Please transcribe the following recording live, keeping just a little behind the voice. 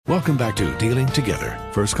Welcome back to Dealing Together.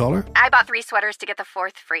 First caller? I bought 3 sweaters to get the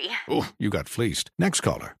 4th free. Oh, you got fleeced. Next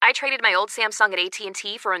caller? I traded my old Samsung at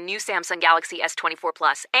AT&T for a new Samsung Galaxy S24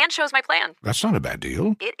 Plus and chose my plan. That's not a bad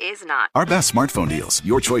deal. It is not. Our best smartphone deals.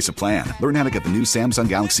 Your choice of plan. Learn how to get the new Samsung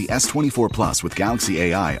Galaxy S24 Plus with Galaxy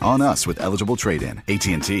AI on us with eligible trade-in.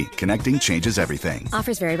 AT&T. Connecting changes everything.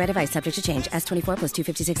 Offers vary by device. Subject to change. S24 plus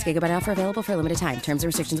 256 gigabyte offer available for a limited time. Terms and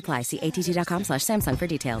restrictions apply. See att.com/Samsung for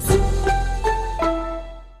details.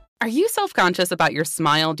 Are you self-conscious about your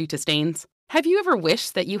smile due to stains? Have you ever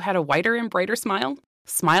wished that you had a whiter and brighter smile?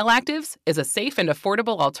 Smile Actives is a safe and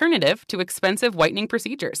affordable alternative to expensive whitening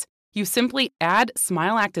procedures. You simply add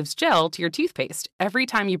Smile Actives gel to your toothpaste every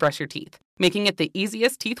time you brush your teeth, making it the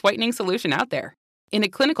easiest teeth whitening solution out there. In a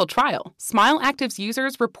clinical trial, Smile Actives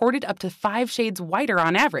users reported up to 5 shades whiter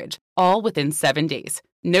on average, all within 7 days.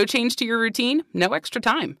 No change to your routine, no extra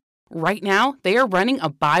time. Right now, they are running a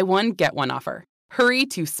buy one, get one offer. Hurry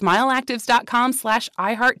to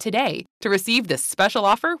smileactives.com/iHeart today to receive this special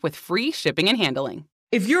offer with free shipping and handling.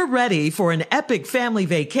 If you're ready for an epic family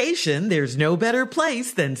vacation, there's no better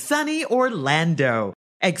place than sunny Orlando.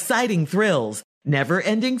 Exciting thrills,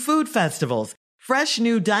 never-ending food festivals, fresh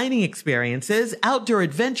new dining experiences, outdoor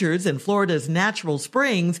adventures in Florida's natural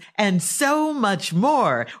springs, and so much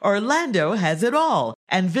more. Orlando has it all.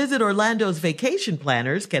 And Visit Orlando's vacation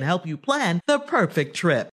planners can help you plan the perfect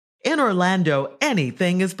trip. In Orlando,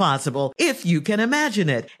 anything is possible if you can imagine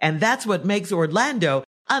it. And that's what makes Orlando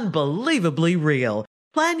unbelievably real.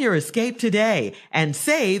 Plan your escape today and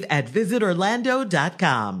save at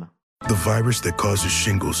visitorlando.com. The virus that causes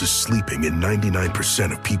shingles is sleeping in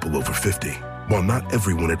 99% of people over 50. While not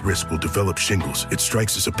everyone at risk will develop shingles, it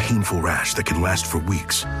strikes as a painful rash that can last for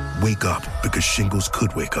weeks. Wake up, because shingles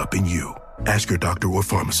could wake up in you. Ask your doctor or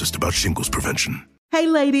pharmacist about shingles prevention. Hey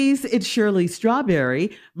ladies, it's Shirley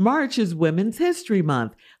Strawberry. March is Women's History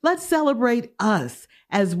Month. Let's celebrate us.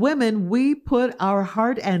 As women, we put our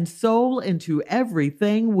heart and soul into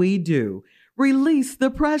everything we do. Release the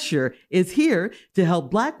Pressure is here to help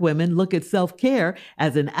Black women look at self-care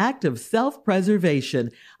as an act of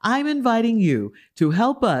self-preservation. I'm inviting you to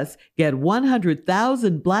help us get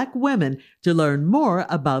 100,000 Black women to learn more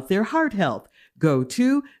about their heart health. Go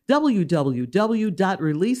to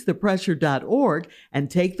www.releasethepressure.org and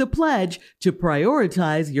take the pledge to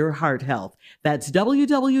prioritize your heart health. That's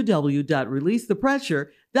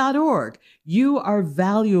www.releasethepressure.org. You are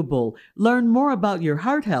valuable. Learn more about your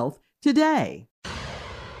heart health today.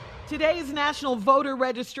 Today is National Voter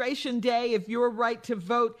Registration Day. If your right to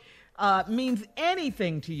vote means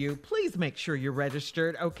anything to you, please make sure you're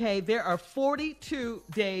registered, okay? There are 42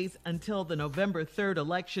 days until the November 3rd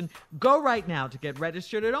election. Go right now to get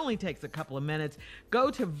registered. It only takes a couple of minutes. Go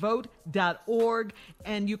to vote.org,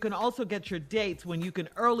 and you can also get your dates when you can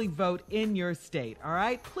early vote in your state, all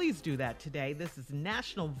right? Please do that today. This is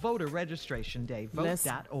National Voter Registration Day.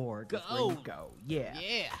 Vote.org. Go. Yeah.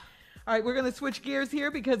 All right, we're going to switch gears here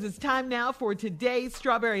because it's time now for today's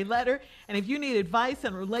Strawberry Letter. And if you need advice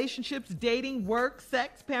on relationships, dating, work,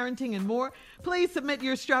 sex, parenting, and more, please submit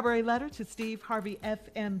your Strawberry Letter to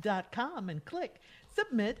steveharveyfm.com and click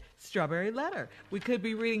Submit Strawberry Letter. We could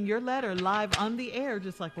be reading your letter live on the air,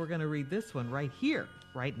 just like we're going to read this one right here,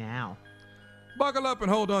 right now. Buckle up and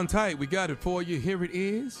hold on tight. We got it for you. Here it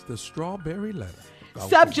is, the Strawberry Letter.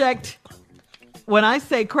 Subject. When I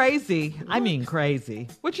say crazy, I mean crazy.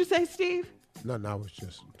 What'd you say, Steve? Nothing, I was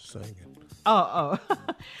just singing. Oh.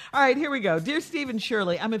 All right, here we go. Dear Steve and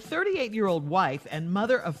Shirley, I'm a 38-year-old wife and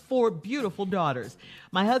mother of 4 beautiful daughters.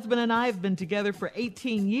 My husband and I have been together for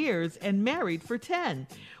 18 years and married for 10.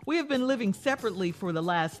 We have been living separately for the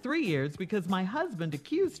last 3 years because my husband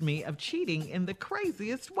accused me of cheating in the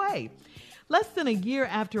craziest way. Less than a year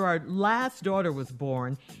after our last daughter was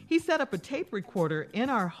born, he set up a tape recorder in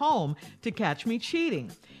our home to catch me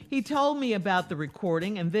cheating. He told me about the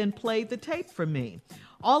recording and then played the tape for me.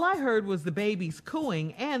 All I heard was the babies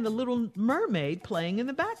cooing and the Little Mermaid playing in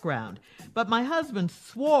the background. But my husband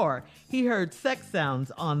swore he heard sex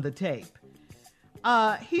sounds on the tape.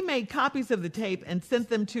 He made copies of the tape and sent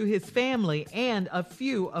them to his family and a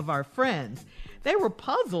few of our friends. They were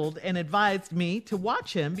puzzled and advised me to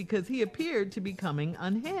watch him because he appeared to be becoming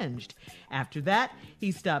unhinged. After that,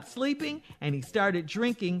 he stopped sleeping and he started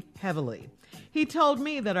drinking heavily. He told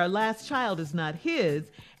me that our last child is not his,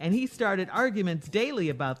 and he started arguments daily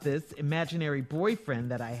about this imaginary boyfriend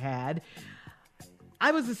that I had.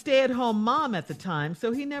 I was a stay-at-home mom at the time,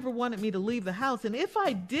 so he never wanted me to leave the house, and if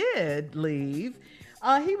I did leave,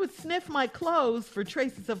 he would sniff my clothes for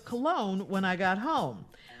traces of cologne when I got home.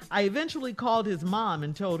 I eventually called his mom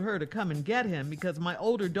and told her to come and get him because my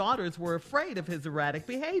older daughters were afraid of his erratic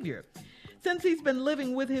behavior. Since he's been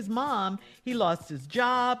living with his mom, he lost his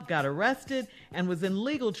job, got arrested, and was in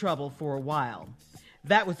legal trouble for a while.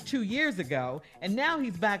 That was 2 years ago, and now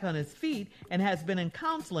he's back on his feet and has been in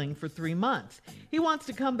counseling for 3 months. He wants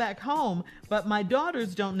to come back home, but my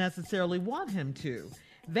daughters don't necessarily want him to.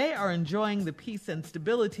 They are enjoying the peace and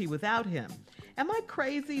stability without him. Am I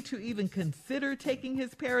crazy to even consider taking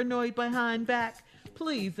his paranoid behind back?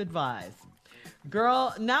 Please advise.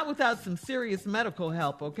 Girl, not without some serious medical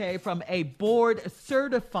help, okay, from a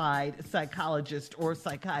board-certified psychologist or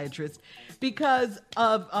psychiatrist because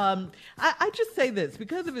of, I just say this,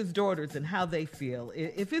 because of his daughters and how they feel.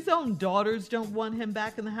 If his own daughters don't want him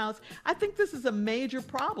back in the house, I think this is a major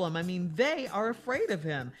problem. I mean, they are afraid of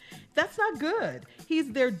him. That's not good.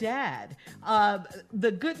 He's their dad.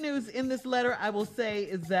 The good news in this letter, I will say,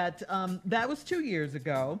 is that that was 2 years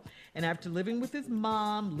ago. And after living with his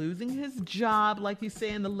mom, losing his job, like you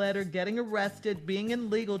say in the letter, getting arrested, being in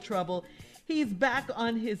legal trouble, he's back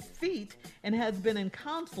on his feet and has been in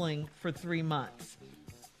counseling for 3 months.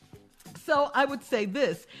 So I would say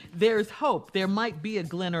this, there's hope. There might be a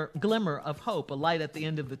glimmer of hope, a light at the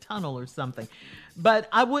end of the tunnel or something. But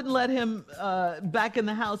I wouldn't let him back in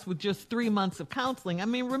the house with just 3 months of counseling. I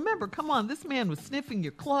mean, remember, come on, this man was sniffing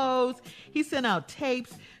your clothes. He sent out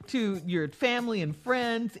tapes to your family and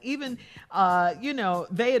friends. Even,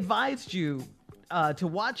 they advised you to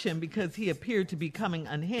watch him because he appeared to be becoming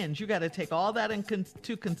unhinged. You got to take all that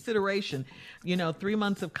into consideration. 3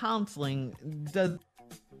 months of counseling does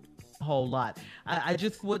a whole lot. I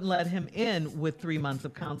just wouldn't let him in with 3 months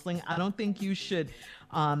of counseling. I don't think you should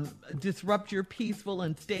disrupt your peaceful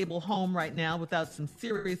and stable home right now without some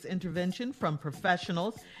serious intervention from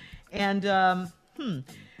professionals. And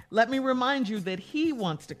let me remind you that he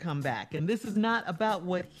wants to come back. And this is not about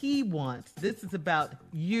what he wants. This is about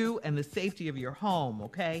you and the safety of your home,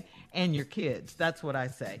 okay? And your kids. That's what I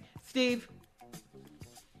say. Steve?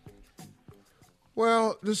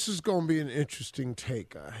 Well, this is going to be an interesting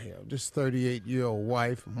take I have. This 38-year-old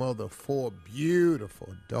wife, mother of 4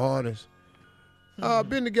 beautiful daughters.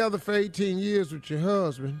 Been together for 18 years with your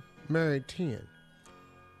husband, married 10.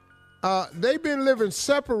 They've been living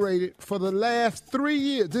separated for the last 3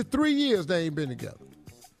 years. The 3 years they ain't been together.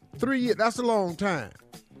 3 years, that's a long time.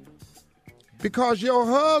 Because your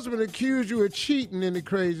husband accused you of cheating in the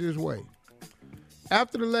craziest way.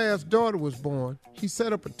 After the last daughter was born, he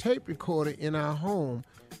set up a tape recorder in our home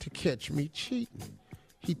to catch me cheating.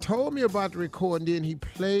 He told me about the recording, then he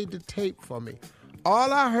played the tape for me.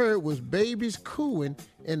 All I heard was babies cooing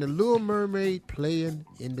and the Little Mermaid playing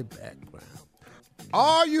in the background.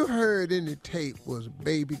 All you heard in the tape was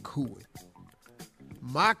baby cooing.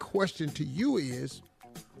 My question to you is,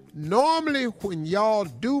 normally when y'all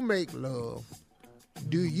do make love,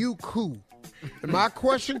 do you coo? And my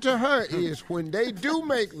question to her is, when they do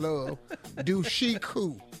make love, do she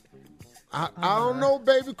coo? I don't know,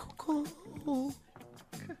 baby coo.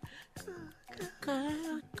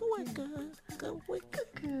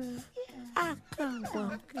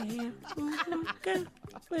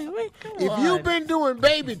 If you've been doing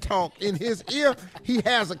baby talk in his ear, he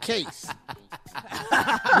has a case.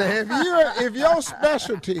 Now, if your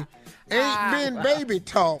specialty ain't been baby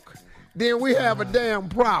talk, then we have a damn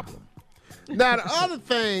problem. Now, the other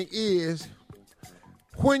thing is,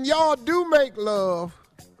 when y'all do make love,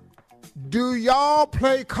 do y'all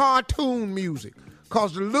play cartoon music?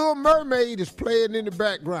 Because the Little Mermaid is playing in the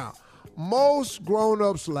background. Most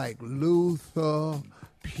grown-ups like Luther,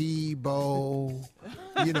 Peebo,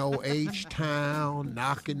 H-Town,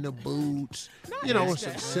 Knocking the Boots,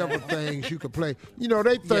 several things you could play.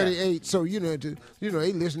 They 38, so, they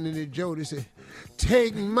listening to Joe, they say,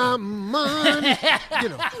 take my money,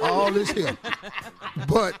 all this here.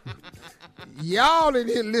 But y'all in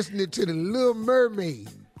here listening to the Little Mermaid.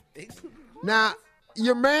 Now,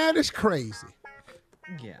 your man is crazy.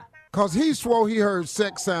 Yeah. Because he swore he heard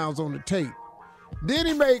sex sounds on the tape. Then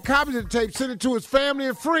he made copies of the tape, sent it to his family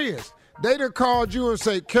and friends. They done called you and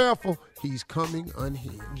say, careful, he's coming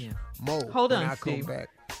unhinged. Yeah. Mo, hold on, when I Steve. come back.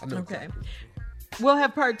 Okay. We'll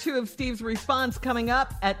have part 2 of Steve's response coming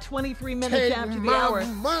up at 23 minutes after the hour.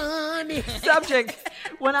 Money. Subject,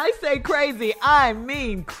 when I say crazy, I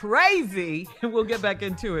mean crazy. We'll get back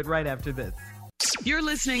into it right after this. You're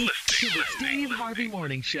listening to the Steve Harvey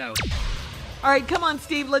Morning Show. All right, come on,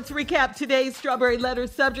 Steve. Let's recap today's Strawberry Letter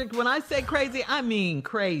subject. When I say crazy, I mean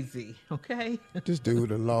crazy, okay? This dude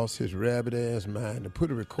done lost his rabbit-ass mind to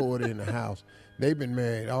put a recorder in the house. They've been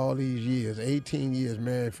married all these years, 18 years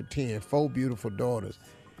married for 10, 4 beautiful daughters.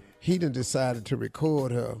 He done decided to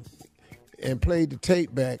record her and played the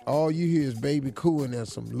tape back. All you hear is baby cooing and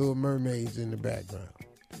some Little Mermaids in the background.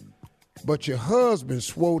 but your husband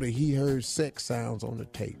swore that he heard sex sounds on the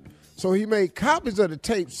tape. So he made copies of the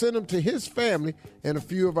tape, sent them to his family and a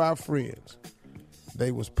few of our friends.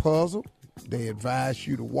 They was puzzled. They advised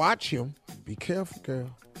you to watch him. Be careful, girl.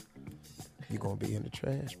 You're going to be in the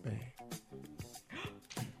trash bag.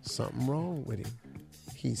 Something wrong with him.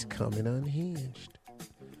 He's coming unhinged.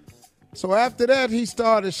 So after that, he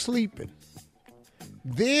started sleeping.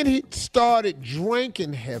 Then he started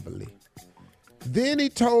drinking heavily. Then he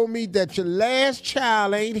told me that your last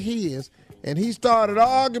child ain't his, and he started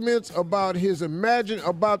arguments about this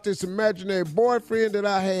imaginary boyfriend that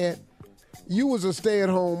I had. You was a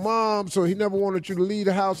stay-at-home mom, so he never wanted you to leave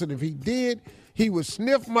the house, and if he did, he would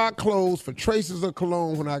sniff my clothes for traces of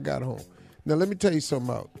cologne when I got home. Now, let me tell you something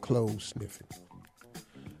about clothes sniffing.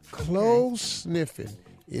 Clothes sniffing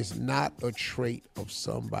is not a trait of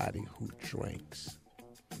somebody who drinks.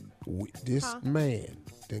 This man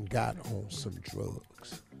then got on some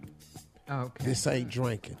drugs. Okay. This ain't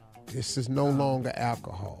drinking. This is no longer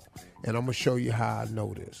alcohol. And I'm going to show you how I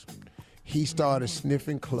know this. He started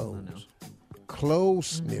sniffing clothes. Clothes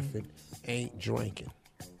sniffing ain't drinking.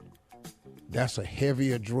 That's a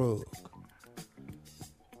heavier drug.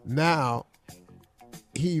 Now,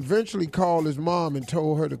 he eventually called his mom and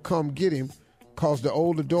told her to come get him because the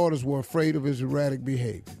older daughters were afraid of his erratic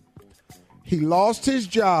behavior. He lost his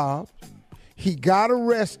job. He got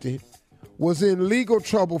arrested, was in legal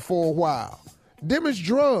trouble for a while. Them is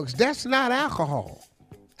drugs. That's not alcohol.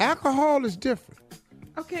 Alcohol is different.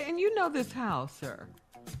 Okay, and you know this how, sir?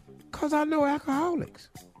 Because I know alcoholics.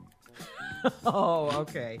 Oh,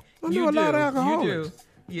 okay. I know a lot of alcoholics. You do.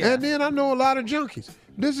 Yeah. And then I know a lot of junkies.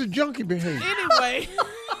 This is junkie behavior. Anyway.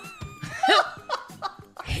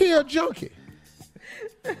 He a junkie.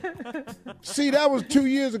 See, that was 2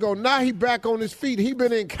 years ago. Now he back on his feet. He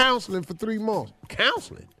been in counseling for 3 months.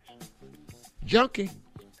 Counseling? Junkie.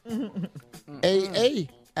 AA,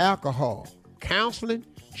 alcohol. Counseling,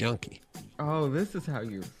 junkie. Oh, this is how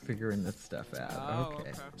you're figuring this stuff out.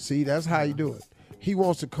 Okay. See, that's how you do it. He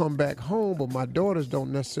wants to come back home, but my daughters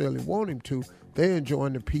don't necessarily want him to. They're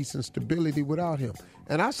enjoying the peace and stability without him.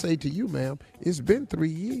 And I say to you, ma'am, it's been 3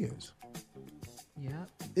 years. Yeah.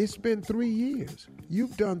 It's been 3 years.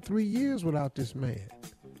 You've done 3 years without this man.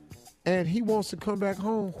 And he wants to come back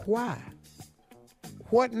home. Why?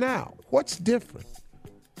 What now? What's different?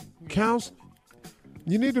 Counseling?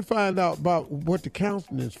 You need to find out about what the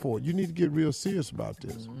counseling is for. You need to get real serious about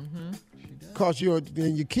this. Because your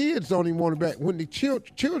kids don't even want to back. When the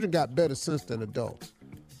children got better sense than adults.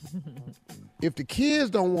 If the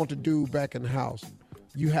kids don't want to do back in the house,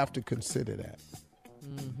 you have to consider that.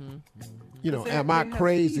 You know, am I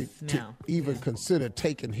crazy to even consider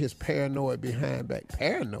taking his paranoid behind back?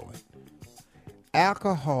 Paranoid?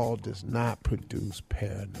 Alcohol does not produce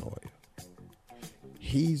paranoia.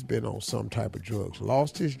 He's been on some type of drugs,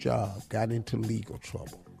 lost his job, got into legal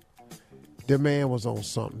trouble. The man was on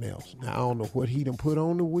something else. Now, I don't know what he done put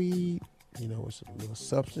on the weed. You know, it's a little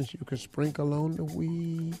substance you can sprinkle on the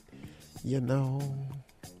weed. You know,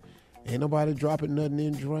 ain't nobody dropping nothing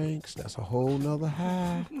in drinks. That's a whole nother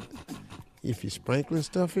high. If you're sprinkling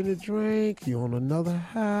stuff in the drink, you're on another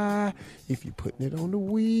high. If you're putting it on the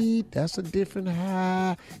weed, that's a different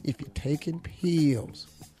high. If you're taking pills.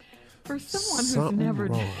 For someone who's never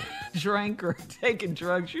drank or taken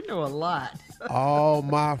drugs, you know a lot. All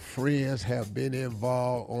my friends have been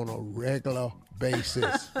involved on a regular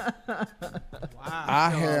basis. Wow. I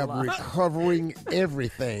have recovering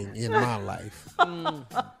everything in my life.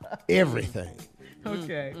 Everything.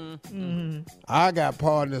 Okay. I got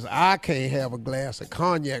partners. I can't have a glass of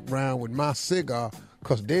cognac round with my cigar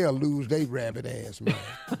because they'll lose their rabbit ass, man.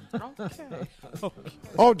 Okay.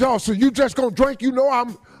 Oh, dog, so you just gonna drink? You know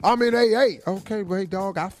I'm in AA. Okay, well, hey,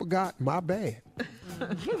 dog, I forgot. My bad.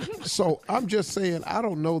 So I'm just saying, I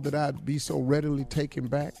don't know that I'd be so readily taken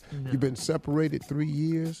back. No. You've been separated 3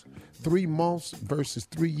 years. 3 months versus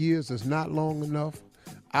 3 years is not long enough.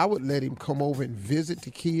 I would let him come over and visit the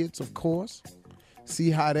kids, of course. See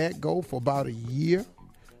how that go for about a year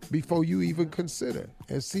before you even consider.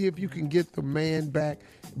 And see if you can get the man back.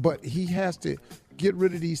 But he has to get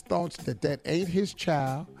rid of these thoughts that ain't his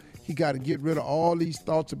child. He got to get rid of all these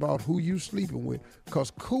thoughts about who you sleeping with,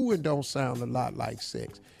 because cooing don't sound a lot like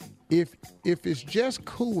sex. If it's just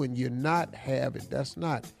cooing, you're not having, that's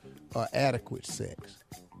not adequate sex.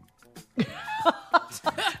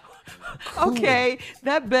 Okay,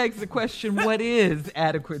 that begs the question, what is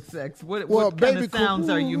adequate sex? What kind of sounds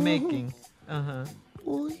are you making? Uh-huh.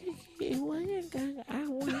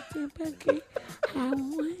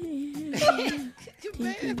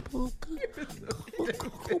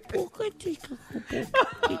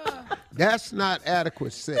 That's not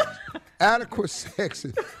adequate sex. adequate sex.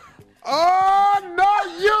 Oh, no,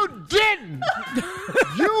 you didn't.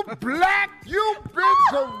 You big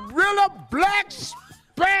gorilla black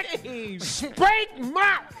spank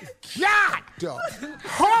my God.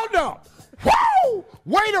 Hold up. Whoa!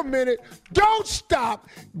 Wait a minute. Don't stop.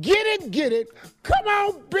 Get it. Come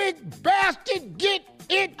on, big bastard. Get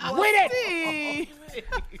it with it.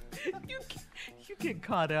 You get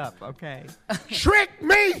caught up, okay? Trick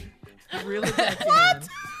me. Reel it back in.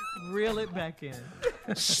 Reel it back in.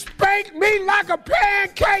 Spank me like a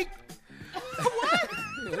pancake. What?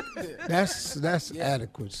 That's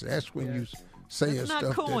adequate. That's when you say that's stuff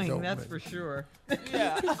not cooing, that don't that's make. for sure.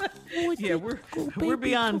 Yeah, we're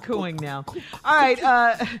beyond cooing now. All right,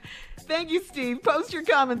 thank you, Steve. Post your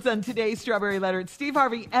comments on today's Strawberry Letter at Steve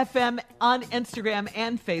Harvey FM on Instagram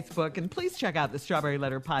and Facebook. And please check out the Strawberry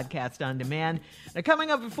Letter podcast on demand. Now,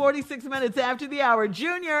 coming up at 46 minutes after the hour,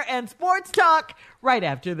 Junior and Sports Talk right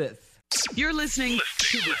after this. You're listening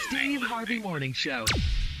to the Steve Harvey Morning Show.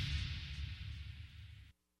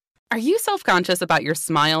 Are you self-conscious about your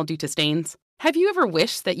smile due to stains? Have you ever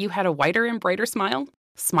wished that you had a whiter and brighter smile?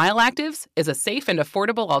 Smile Actives is a safe and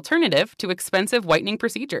affordable alternative to expensive whitening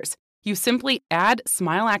procedures. You simply add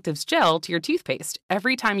Smile Actives gel to your toothpaste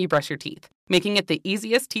every time you brush your teeth, making it the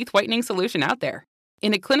easiest teeth whitening solution out there.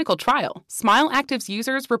 In a clinical trial, Smile Actives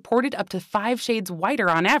users reported up to 5 shades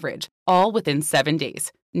whiter on average, all within 7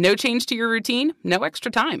 days. No change to your routine, no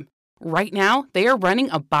extra time. Right now, they are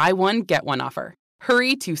running a buy one, get one offer.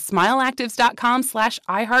 Hurry to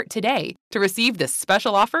smileactives.com/iHeart today to receive this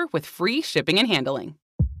special offer with free shipping and handling.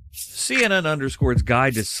 CNN_'s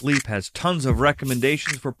Guide to Sleep has tons of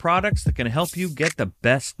recommendations for products that can help you get the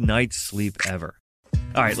best night's sleep ever.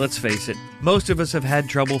 All right, let's face it, most of us have had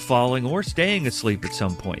trouble falling or staying asleep at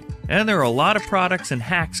some point, and there are a lot of products and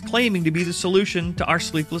hacks claiming to be the solution to our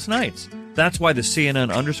sleepless nights. That's why the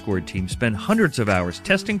CNN_ team spend hundreds of hours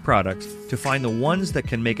testing products to find the ones that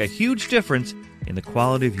can make a huge difference in the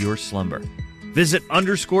quality of your slumber. Visit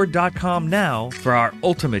underscore.com now for our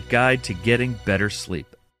ultimate guide to getting better sleep.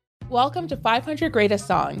 Welcome to 500 Greatest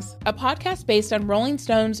Songs, a podcast based on Rolling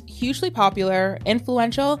Stone's hugely popular,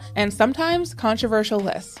 influential, and sometimes controversial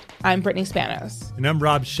list. I'm Brittany Spanos. And I'm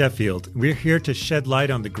Rob Sheffield. We're here to shed light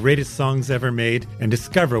on the greatest songs ever made and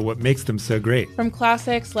discover what makes them so great. From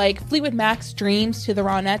classics like Fleetwood Mac's Dreams to the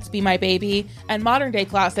Ronettes' Be My Baby, and modern-day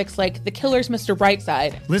classics like The Killer's Mr.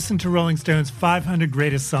 Brightside. Listen to Rolling Stone's 500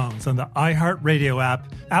 Greatest Songs on the iHeartRadio app,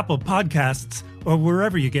 Apple Podcasts, or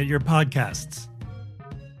wherever you get your podcasts.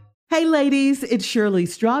 Hey ladies, it's Shirley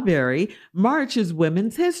Strawberry. March is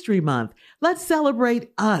Women's History Month. Let's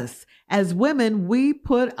celebrate us. As women, we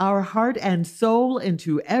put our heart and soul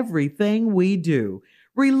into everything we do.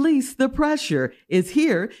 Release the Pressure is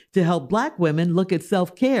here to help Black women look at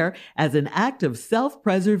self-care as an act of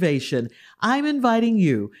self-preservation. I'm inviting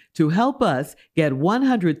you to help us get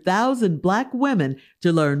 100,000 Black women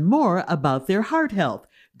to learn more about their heart health.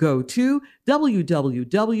 Go to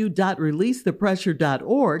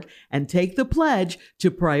www.releasethepressure.org and take the pledge to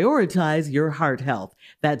prioritize your heart health.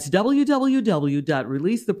 That's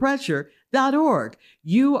www.releasethepressure.org.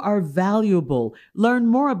 You are valuable. Learn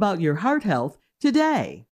more about your heart health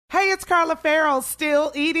today. Hey, it's Carla Farrell,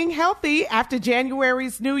 still eating healthy after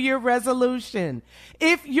January's New Year resolution.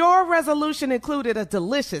 If your resolution included a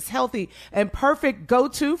delicious, healthy, and perfect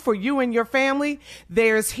go-to for you and your family,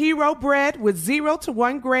 there's Hero Bread with 0 to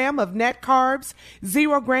 1 gram of net carbs,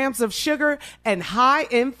 0 grams of sugar, and high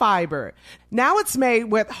in fiber. Now it's made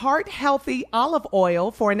with heart-healthy olive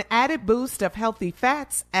oil for an added boost of healthy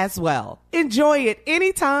fats as well. Enjoy it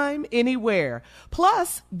anytime, anywhere.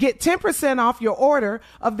 Plus, get 10% off your order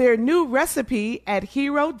of their new recipe at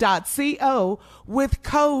hero.co with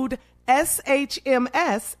code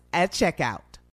SHMS at checkout.